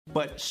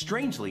But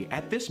strangely,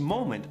 at this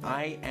moment,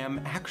 I am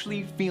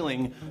actually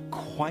feeling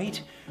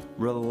quite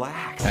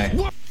relaxed.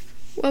 Hey.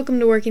 Welcome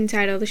to Working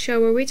Title, the show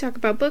where we talk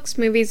about books,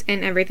 movies,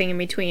 and everything in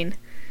between.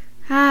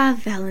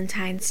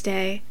 Valentine's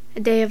Day.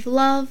 A day of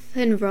love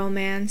and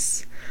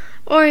romance.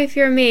 Or if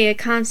you're me, a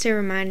constant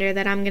reminder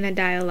that I'm gonna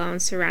die alone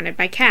surrounded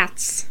by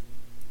cats.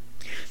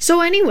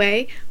 So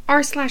anyway,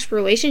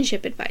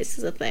 r/relationship advice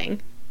is a thing.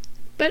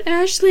 But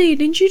Ashley,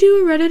 didn't you do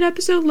a Reddit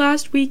episode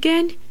last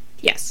weekend?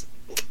 Yes.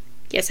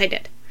 Yes, I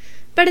did.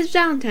 But it's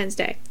Valentine's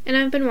Day, and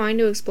I've been wanting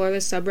to explore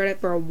this subreddit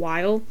for a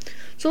while,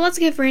 so let's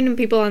give random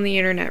people on the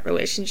internet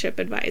relationship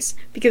advice,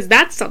 because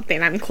that's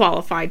something I'm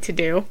qualified to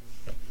do.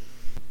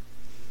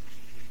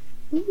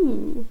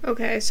 Ooh,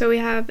 okay, so we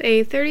have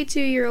a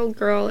 32-year-old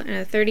girl and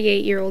a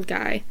 38-year-old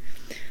guy.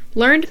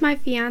 Learned my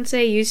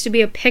fiancé used to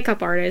be a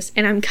pickup artist,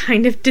 and I'm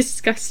kind of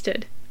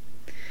disgusted.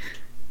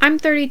 I'm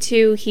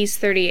 32, he's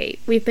 38.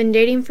 We've been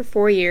dating for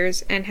 4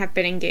 years and have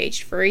been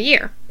engaged for a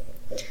year.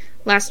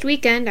 Last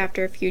weekend,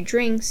 after a few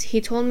drinks,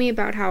 he told me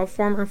about how a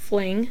former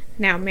fling,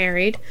 now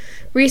married,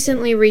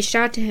 recently reached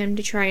out to him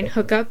to try and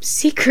hook up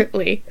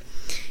secretly.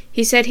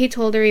 He said he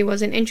told her he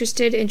wasn't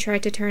interested and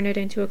tried to turn it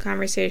into a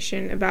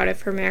conversation about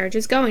if her marriage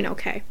is going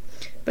okay,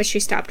 but she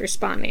stopped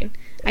responding.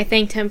 I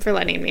thanked him for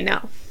letting me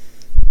know.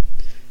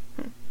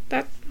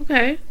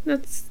 Okay,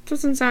 that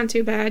doesn't sound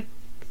too bad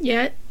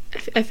yet.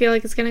 I feel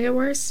like it's gonna get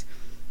worse.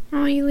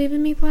 Oh, you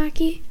leaving me,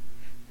 Blackie?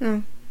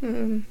 Oh,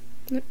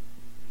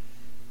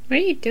 what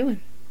are you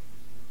doing?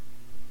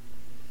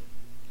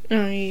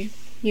 Oh, you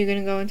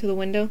gonna go into the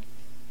window?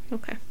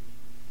 Okay.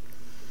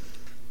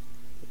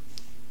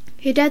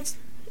 He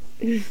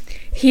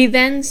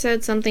then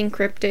said something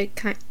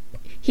cryptic.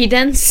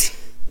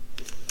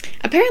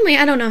 Apparently,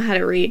 I don't know how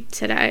to read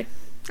today.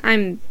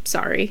 I'm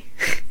sorry.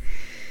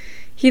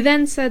 He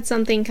then said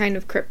something kind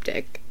of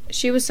cryptic.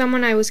 She was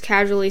someone I was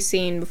casually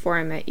seeing before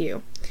I met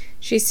you.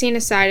 She's seen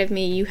a side of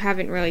me you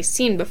haven't really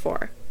seen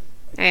before.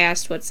 I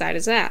asked, what side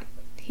is that?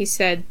 He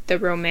said, the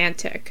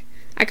romantic.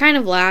 I kind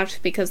of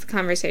laughed because the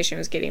conversation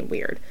was getting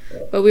weird,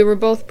 but we were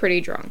both pretty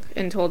drunk,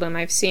 and told him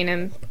I've seen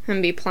him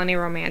be plenty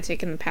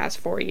romantic in the past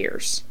 4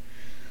 years.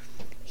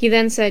 He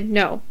then said,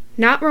 no,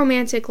 not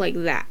romantic like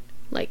that.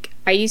 Like,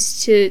 I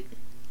used to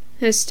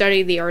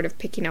study the art of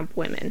picking up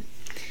women,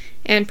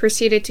 and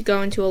proceeded to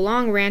go into a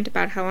long rant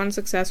about how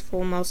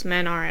unsuccessful most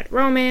men are at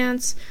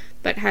romance,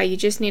 but how you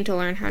just need to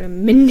learn how to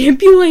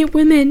manipulate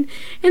women,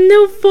 and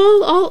they'll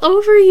fall all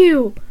over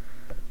you.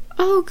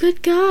 Oh,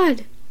 good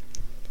God.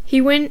 He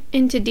went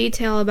into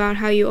detail about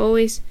how you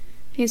always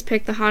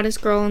pick the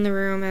hottest girl in the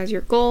room as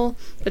your goal,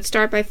 but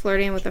start by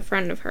flirting with a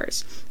friend of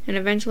hers, and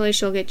eventually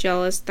she'll get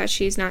jealous that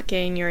she's not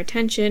getting your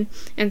attention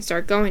and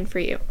start going for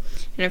you.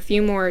 And a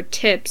few more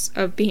tips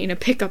of being a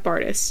pickup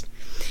artist.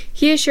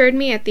 He assured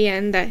me at the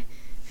end that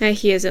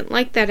he isn't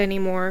like that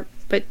anymore,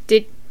 but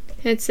did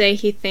say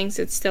he thinks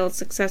it's still a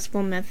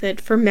successful method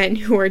for men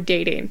who are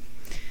dating.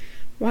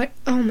 What?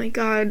 Oh my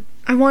God.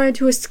 I wanted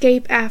to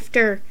escape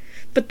After,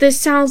 but this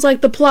sounds like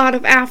the plot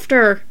of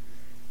After.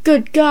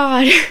 Good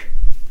God.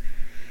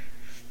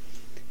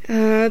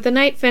 The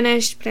night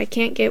finished, but I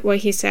can't get what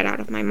he said out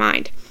of my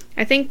mind.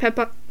 I think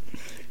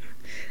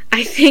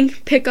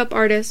pickup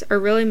artists are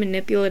really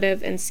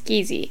manipulative and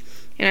skeezy,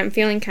 and I'm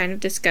feeling kind of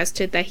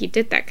disgusted that he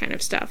did that kind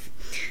of stuff.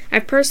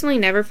 I've personally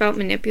never felt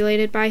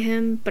manipulated by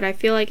him, but I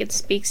feel like it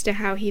speaks to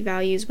how he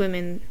values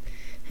women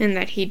and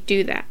that he'd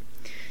do that.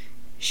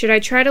 Should I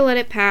try to let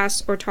it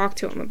pass or talk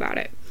to him about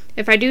it?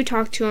 If I do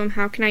talk to him,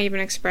 how can I even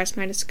express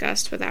my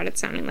disgust without it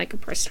sounding like a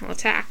personal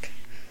attack?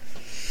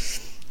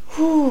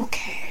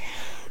 Okay.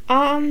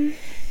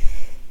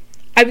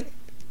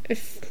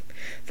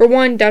 For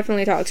one,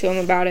 definitely talk to him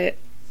about it.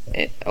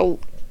 A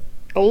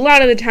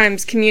lot of the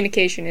times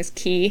communication is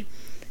key,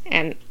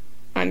 and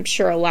I'm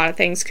sure a lot of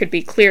things could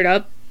be cleared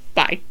up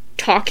by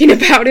talking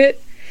about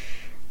it.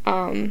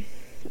 How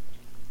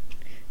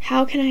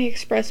can I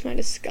express my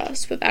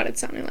disgust without it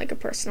sounding like a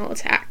personal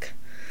attack?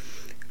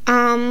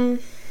 I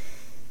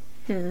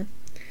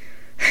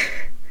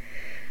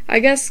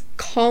guess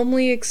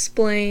calmly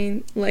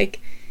explain, like,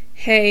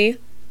 hey,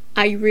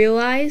 I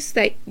realize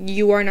that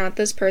you are not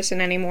this person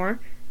anymore.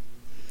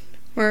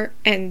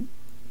 And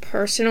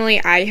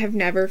personally, I have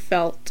never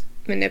felt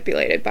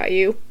manipulated by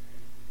you.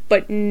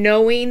 But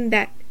knowing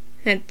that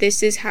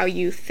this is how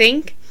you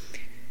think,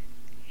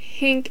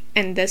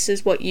 and this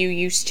is what you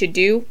used to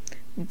do,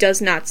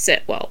 does not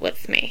sit well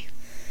with me.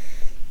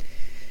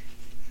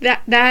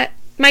 That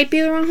might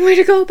be the wrong way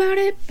to go about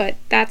it, but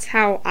that's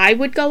how I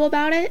would go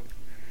about it.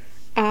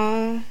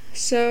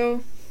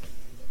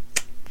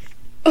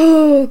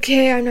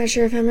 Okay, I'm not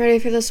sure if I'm ready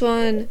for this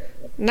one.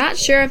 Not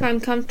sure if I'm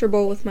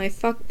comfortable with my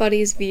fuck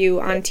buddy's view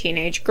on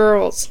teenage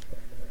girls.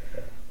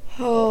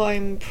 Oh,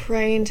 I'm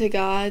praying to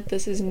God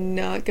this is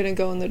not gonna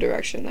go in the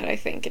direction that I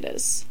think it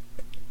is.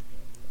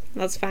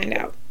 Let's find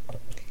out.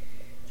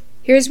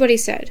 Here's what he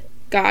said.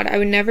 God, I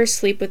would never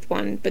sleep with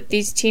one, but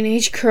these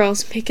teenage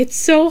girls make it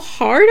so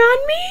hard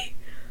on me?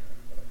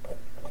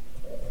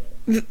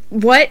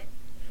 What?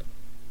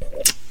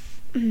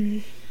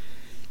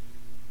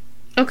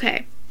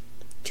 Okay.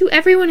 to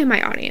everyone in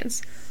my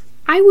audience,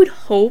 I would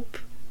hope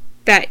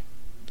that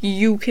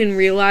you can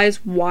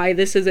realize why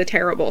this is a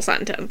terrible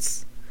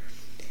sentence.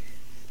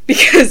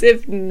 Because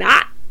if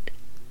not,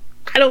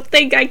 I don't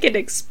think I can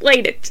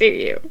explain it to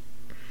you.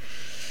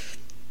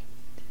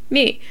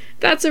 Me,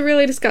 that's a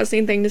really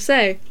disgusting thing to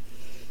say.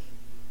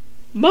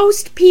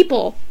 Most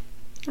people.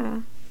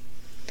 Aw.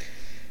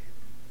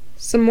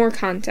 Some more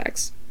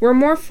context. We're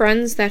more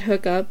friends that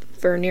hook up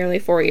for nearly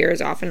 4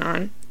 years off and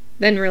on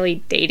than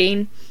really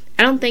dating.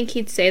 I don't think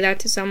he'd say that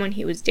to someone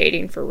he was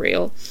dating for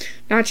real.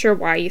 Not sure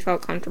why he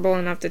felt comfortable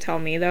enough to tell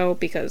me, though,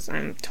 because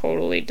I'm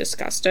totally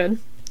disgusted.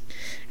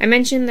 I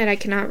mentioned that I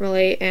cannot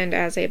relate, and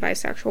as a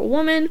bisexual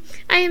woman,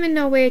 I am in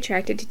no way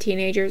attracted to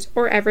teenagers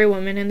or every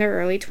woman in their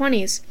early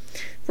 20s.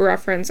 For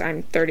reference,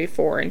 I'm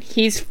 34 and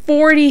he's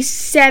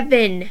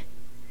 47.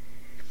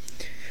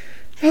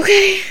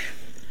 Okay.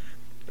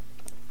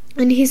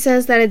 And he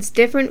says that it's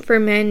different for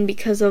men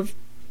because of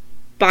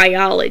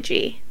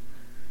biology.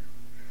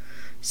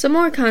 Some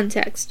more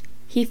context.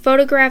 He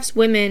photographs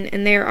women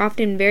and they are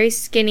often very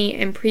skinny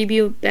and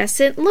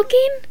prepubescent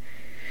looking.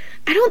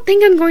 I don't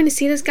think I'm going to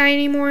see this guy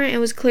anymore and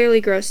was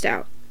clearly grossed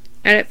out.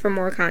 Edit for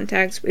more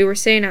context. We were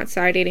sitting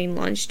outside eating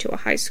lunch next to a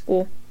high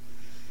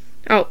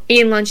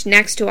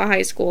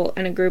school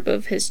and a group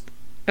of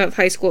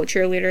high school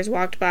cheerleaders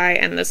walked by,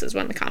 and this is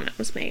when the comment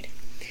was made.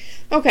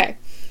 Okay.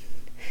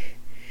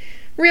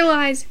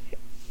 Realize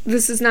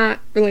this is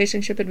not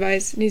relationship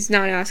advice and he's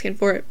not asking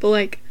for it, but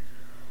like,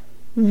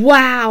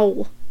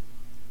 wow.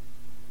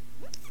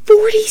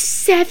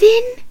 47?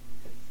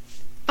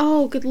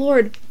 Oh, good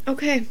lord.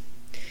 Okay.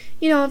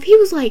 If he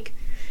was like,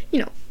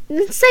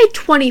 let's say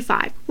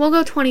 25. We'll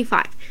go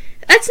 25.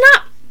 That's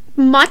not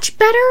much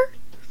better,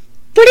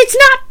 but it's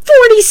not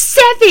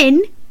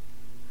 47.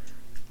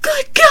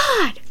 Good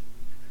God.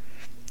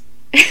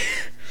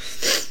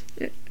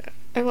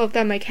 I love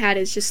that my cat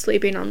is just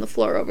sleeping on the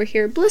floor over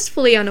here,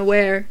 blissfully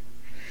unaware.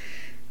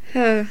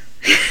 Okay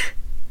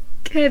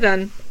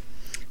then.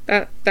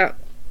 That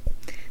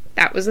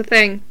was a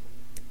thing.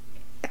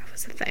 That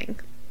was a thing.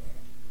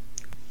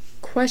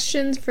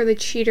 Questions for the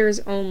cheaters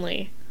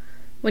only.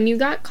 When you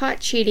got caught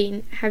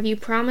cheating, have you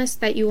promised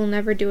that you will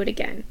never do it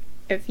again?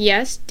 If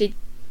yes, did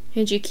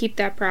you keep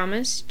that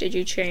promise? Did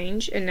you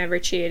change and never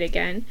cheat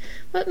again?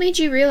 What made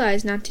you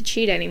realize not to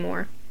cheat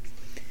anymore?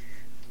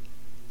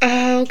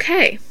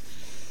 Okay.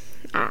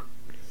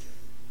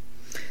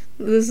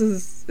 This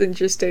is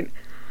interesting.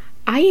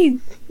 I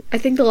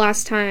think the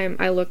last time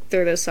I looked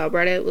through the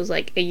subreddit was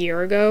like a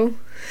year ago.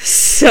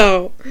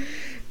 So,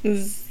 this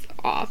is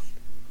off.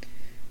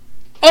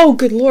 Oh,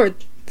 good lord.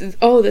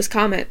 Oh, this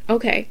comment.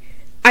 Okay.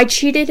 I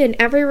cheated in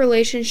every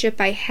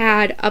relationship I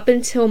had up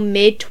until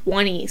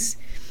mid-20s.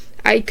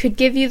 I could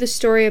give you the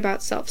story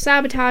about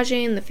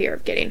self-sabotaging, the fear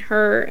of getting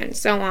hurt, and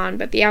so on,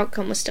 but the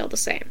outcome was still the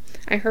same.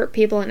 I hurt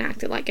people and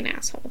acted like an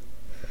asshole.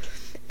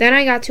 Then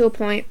I got to a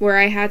point where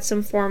I had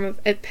some form of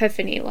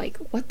epiphany, like,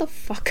 what the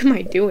fuck am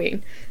I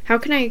doing? How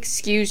can I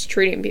excuse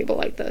treating people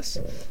like this?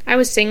 I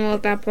was single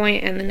at that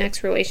point, and the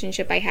next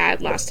relationship I had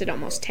lasted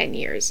almost 10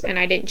 years, and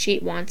I didn't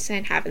cheat once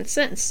and haven't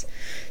since.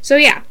 So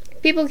yeah,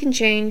 people can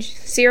change,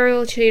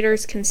 serial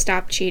cheaters can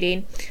stop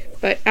cheating,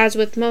 but as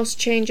with most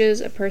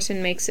changes a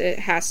person makes, it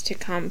has to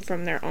come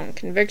from their own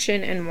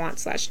conviction and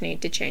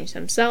want/need to change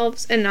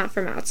themselves, and not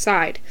from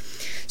outside.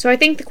 So I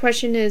think the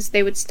question is,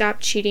 they would stop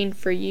cheating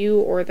for you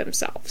or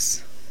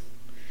themselves.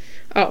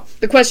 Oh,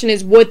 the question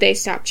is, would they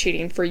stop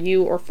cheating for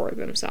you or for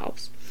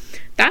themselves?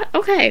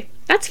 Okay,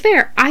 that's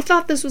fair. I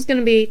thought this was going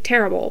to be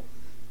terrible,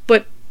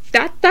 but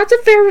that's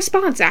a fair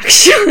response,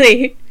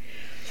 actually.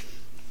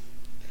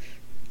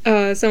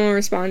 Someone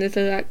responded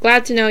to that.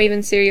 Glad to know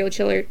even serial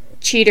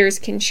cheaters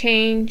can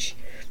change,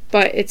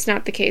 but it's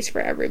not the case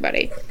for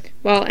everybody.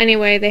 Well,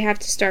 anyway, they have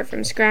to start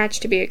from scratch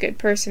to be a good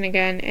person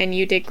again, and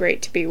you did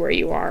great to be where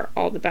you are.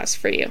 All the best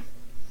for you.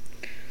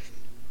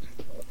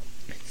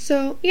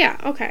 So, yeah,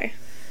 okay.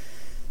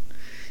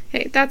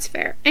 Hey, that's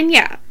fair. And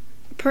yeah,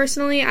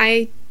 personally,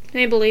 I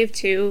believe,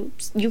 too,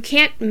 you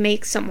can't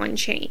make someone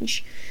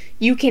change.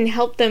 You can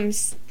help them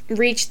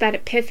reach that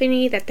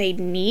epiphany that they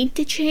need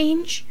to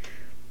change,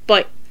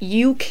 but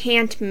you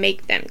can't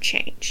make them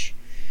change.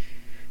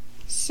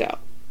 So,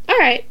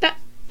 alright, that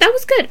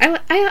was good.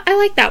 I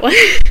like that one.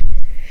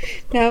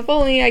 Now, if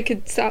only I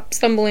could stop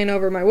stumbling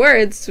over my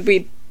words,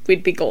 we'd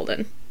be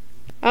golden.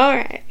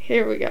 Alright,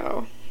 here we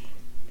go.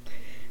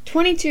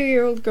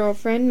 22-year-old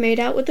girlfriend made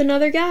out with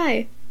another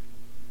guy.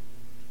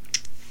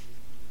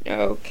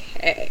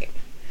 Okay.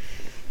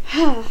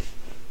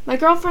 My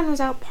girlfriend was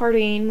out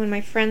partying when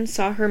my friend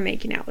saw her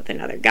making out with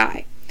another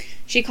guy.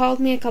 She called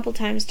me a couple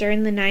times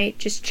during the night,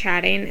 just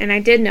chatting, and I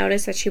did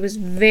notice that she was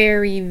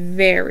very,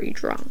 very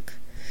drunk.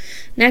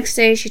 Next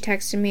day, she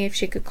texted me if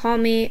she could call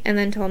me, and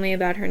then told me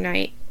about her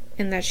night,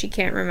 and that she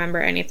can't remember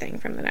anything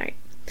from the night.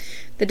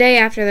 The day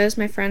after this,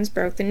 my friends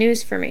broke the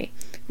news for me.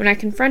 When I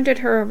confronted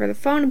her over the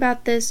phone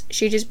about this,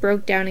 she just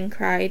broke down and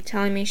cried,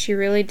 telling me she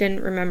really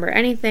didn't remember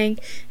anything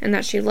and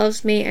that she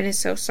loves me and is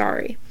so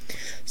sorry.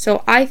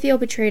 So I feel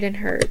betrayed and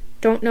hurt,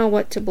 don't know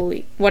what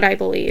I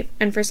believe,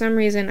 and for some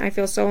reason I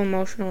feel so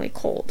emotionally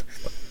cold.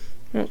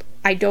 Well,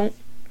 I don't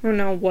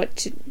know what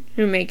to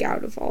make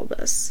out of all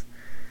this.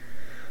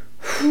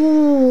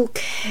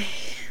 Okay.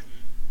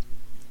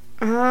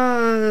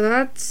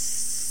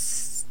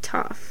 That's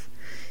tough.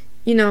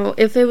 You know,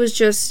 if it was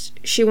just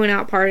she went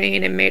out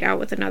partying and made out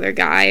with another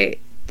guy,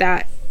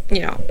 that, you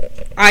know,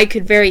 I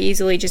could very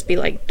easily just be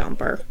like, dump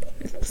her.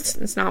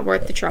 It's not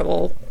worth the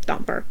trouble,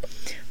 dump her.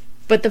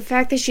 But the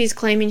fact that she's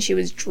claiming she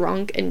was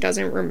drunk and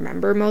doesn't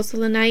remember most of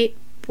the night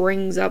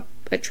brings up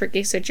a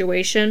tricky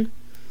situation.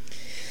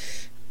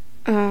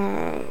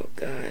 Oh,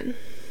 God.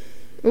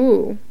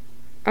 Ooh.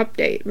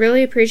 Update.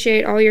 Really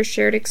appreciate all your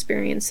shared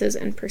experiences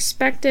and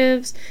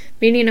perspectives.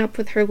 Meeting up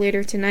with her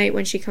later tonight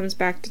when she comes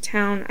back to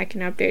town. I can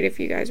update if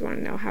you guys want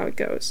to know how it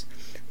goes.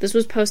 This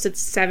was posted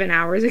 7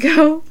 hours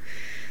ago.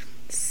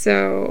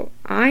 So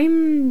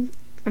I'm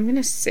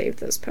gonna save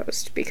this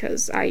post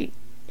because I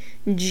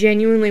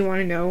genuinely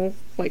want to know,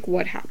 like,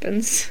 what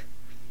happens.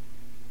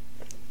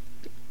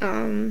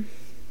 Whew.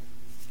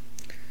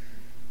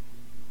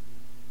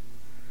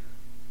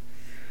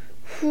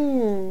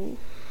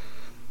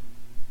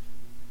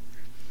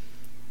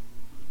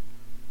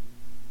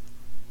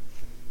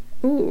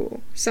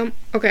 Ooh,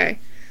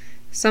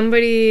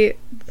 somebody,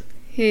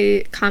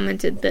 he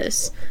commented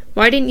this.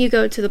 Why didn't you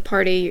go to the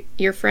party?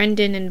 Your friend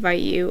didn't invite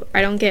you.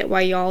 I don't get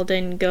why y'all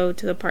didn't go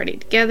to the party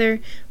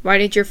together. Why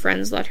did your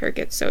friends let her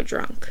get so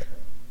drunk?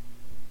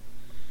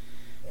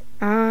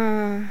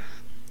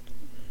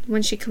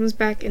 When she comes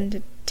back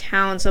into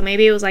town, so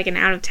maybe it was like an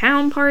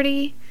out-of-town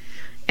party,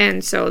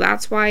 and so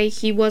that's why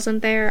he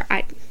wasn't there.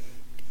 I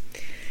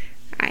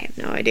have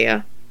no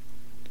idea.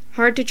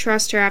 Hard to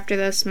trust her after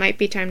this. Might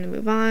be time to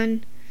move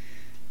on.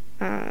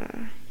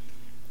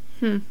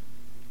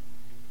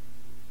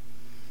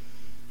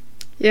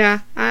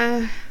 Yeah,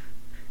 I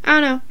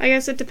don't know. I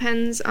guess it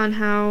depends on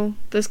how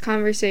this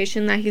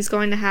conversation that he's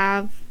going to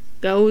have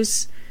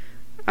goes.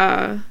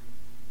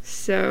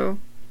 So,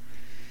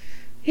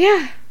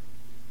 yeah.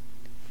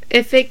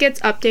 If it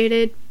gets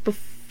updated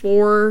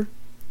before,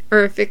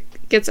 or if it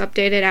gets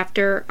updated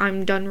after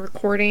I'm done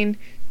recording,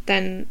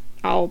 then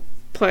I'll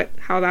put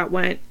how that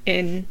went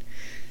in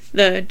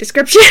the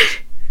description.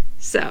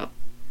 So,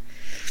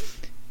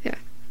 yeah.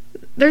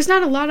 There's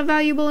not a lot of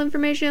valuable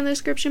information in the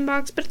description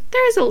box, but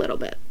there is a little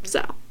bit,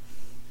 so.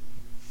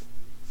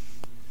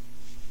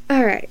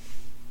 Alright.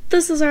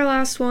 This is our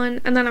last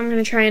one, and then I'm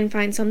going to try and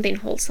find something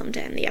wholesome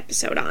to end the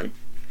episode on.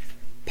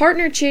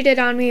 Partner cheated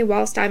on me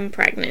whilst I'm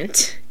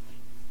pregnant.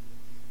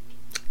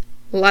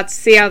 Let's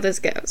see how this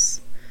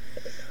goes.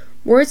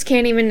 Words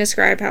can't even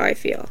describe how I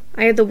feel.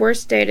 I had the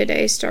worst day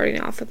today,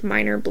 starting off with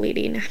minor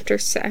bleeding after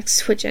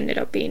sex, which ended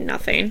up being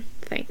nothing.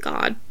 Thank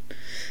God.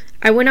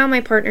 I went on my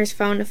partner's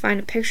phone to find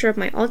a picture of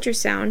my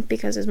ultrasound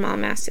because his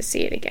mom asked to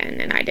see it again,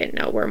 and I didn't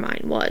know where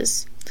mine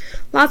was.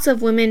 Lots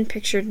of women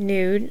pictured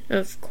nude.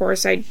 Of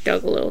course, I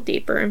dug a little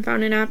deeper and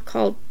found an app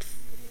called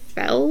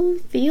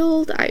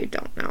Field? I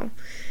don't know.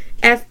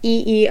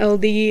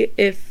 FEELD,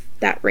 if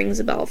that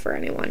rings a bell for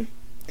anyone.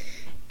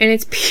 And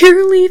it's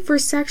purely for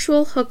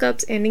sexual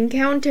hookups and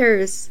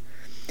encounters.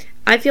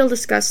 I feel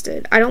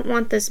disgusted. I don't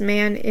want this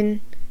man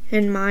in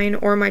mine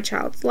or my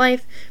child's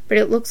life, but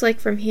it looks like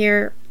from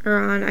here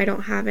on I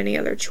don't have any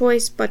other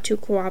choice but to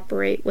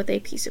cooperate with a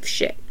piece of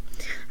shit.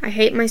 I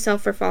hate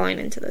myself for falling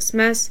into this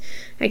mess.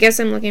 I guess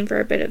I'm looking for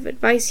a bit of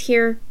advice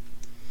here,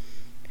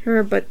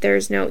 but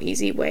there's no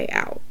easy way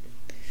out.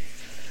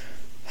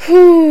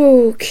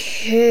 Okay.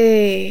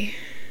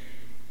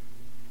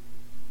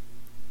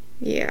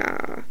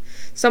 Yeah.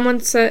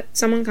 Someone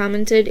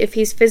commented, if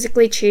he's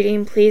physically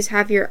cheating, please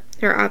have your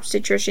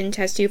obstetrician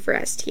test you for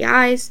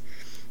STIs.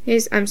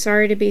 I'm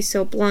sorry to be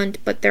so blunt,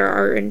 but there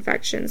are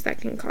infections that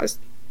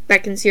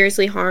can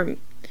seriously harm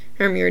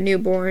your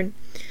newborn.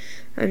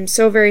 I'm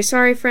so very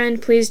sorry,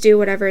 friend. Please do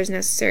whatever is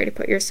necessary to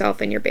put yourself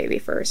and your baby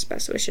first.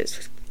 Best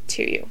wishes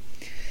to you.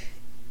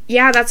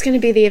 Yeah, that's going to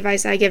be the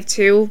advice I give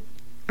too.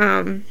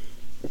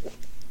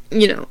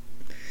 You know,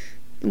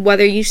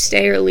 whether you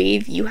stay or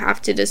leave, you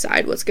have to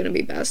decide what's going to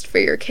be best for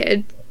your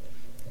kid.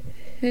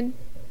 And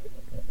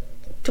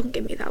don't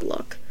give me that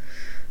look.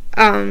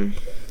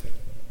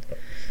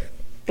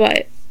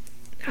 But,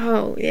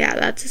 oh, yeah,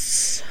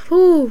 that's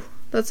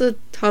a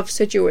tough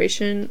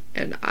situation,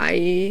 and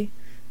I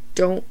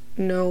don't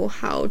know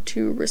how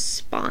to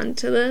respond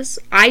to this.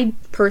 I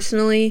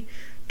personally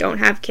don't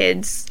have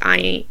kids.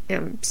 I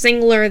am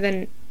singular, I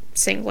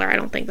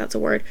don't think that's a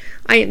word.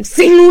 I am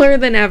singler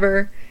than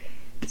ever.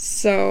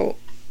 So,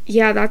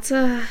 yeah, that's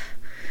a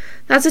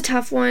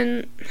tough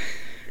one.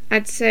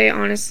 I'd say,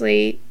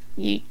 honestly,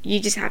 you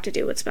just have to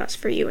do what's best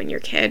for you and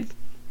your kid.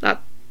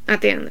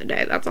 At the end of the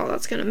day, that's all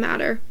that's gonna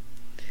matter.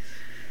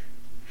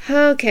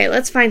 Okay,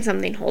 let's find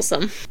something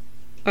wholesome.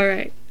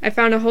 Alright, I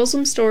found a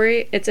wholesome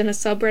story. It's in a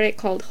subreddit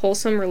called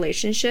Wholesome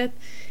Relationship,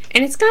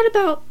 and it's got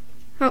about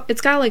Oh,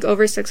 it's got like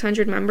over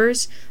 600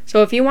 members.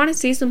 So if you want to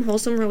see some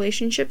wholesome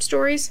relationship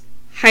stories,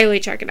 highly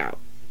check it out.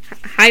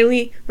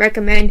 Highly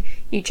recommend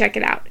you check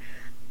it out.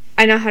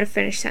 I know how to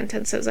finish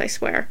sentences, I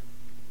swear.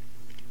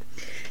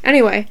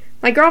 Anyway,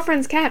 my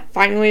girlfriend's cat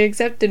finally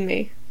accepted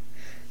me.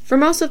 For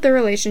most of the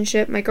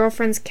relationship, my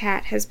girlfriend's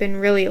cat has been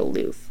really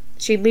aloof.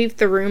 She'd leave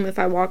the room if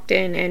I walked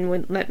in and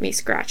wouldn't let me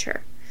scratch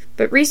her.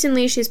 But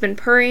recently she's been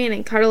purring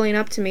and cuddling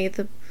up to me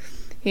to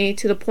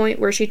the point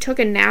where she took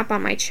a nap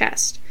on my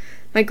chest.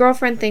 My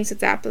girlfriend thinks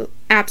it's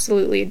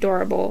absolutely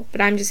adorable, but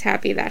I'm just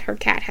happy that her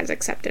cat has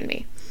accepted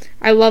me.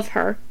 I love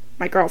her,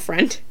 my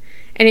girlfriend,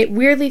 and it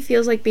weirdly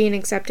feels like being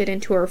accepted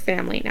into her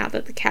family now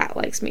that the cat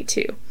likes me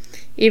too,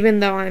 even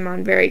though I'm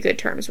on very good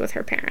terms with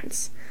her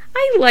parents.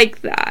 I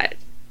like that.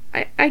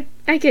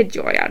 I get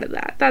joy out of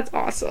that. That's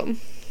awesome.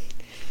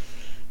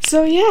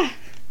 So yeah,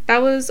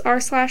 that was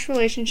our /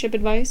 relationship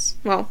advice.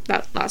 Well,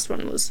 that last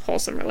one was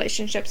wholesome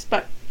relationships,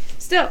 but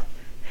still,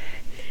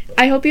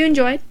 I hope you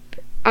enjoyed.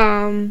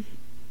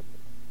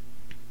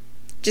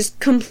 Just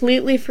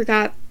completely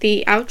forgot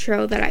the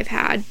outro that I've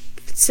had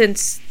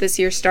since this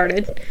year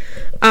started.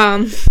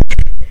 But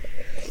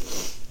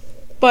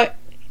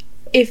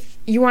if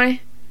you want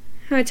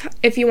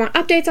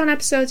updates on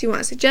episodes, you want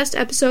to suggest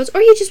episodes,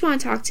 or you just want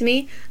to talk to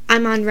me,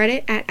 I'm on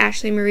Reddit at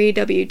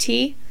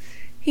AshleyMarieWT.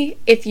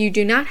 If you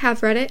do not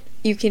have Reddit,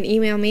 you can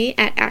email me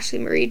at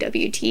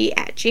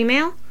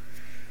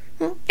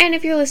AshleyMarieWT@gmail.com. And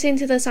if you're listening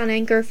to this on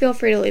Anchor, feel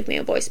free to leave me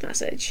a voice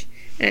message.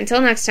 And until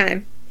next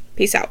time,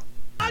 peace out.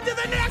 On to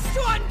the next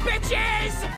one, bitches!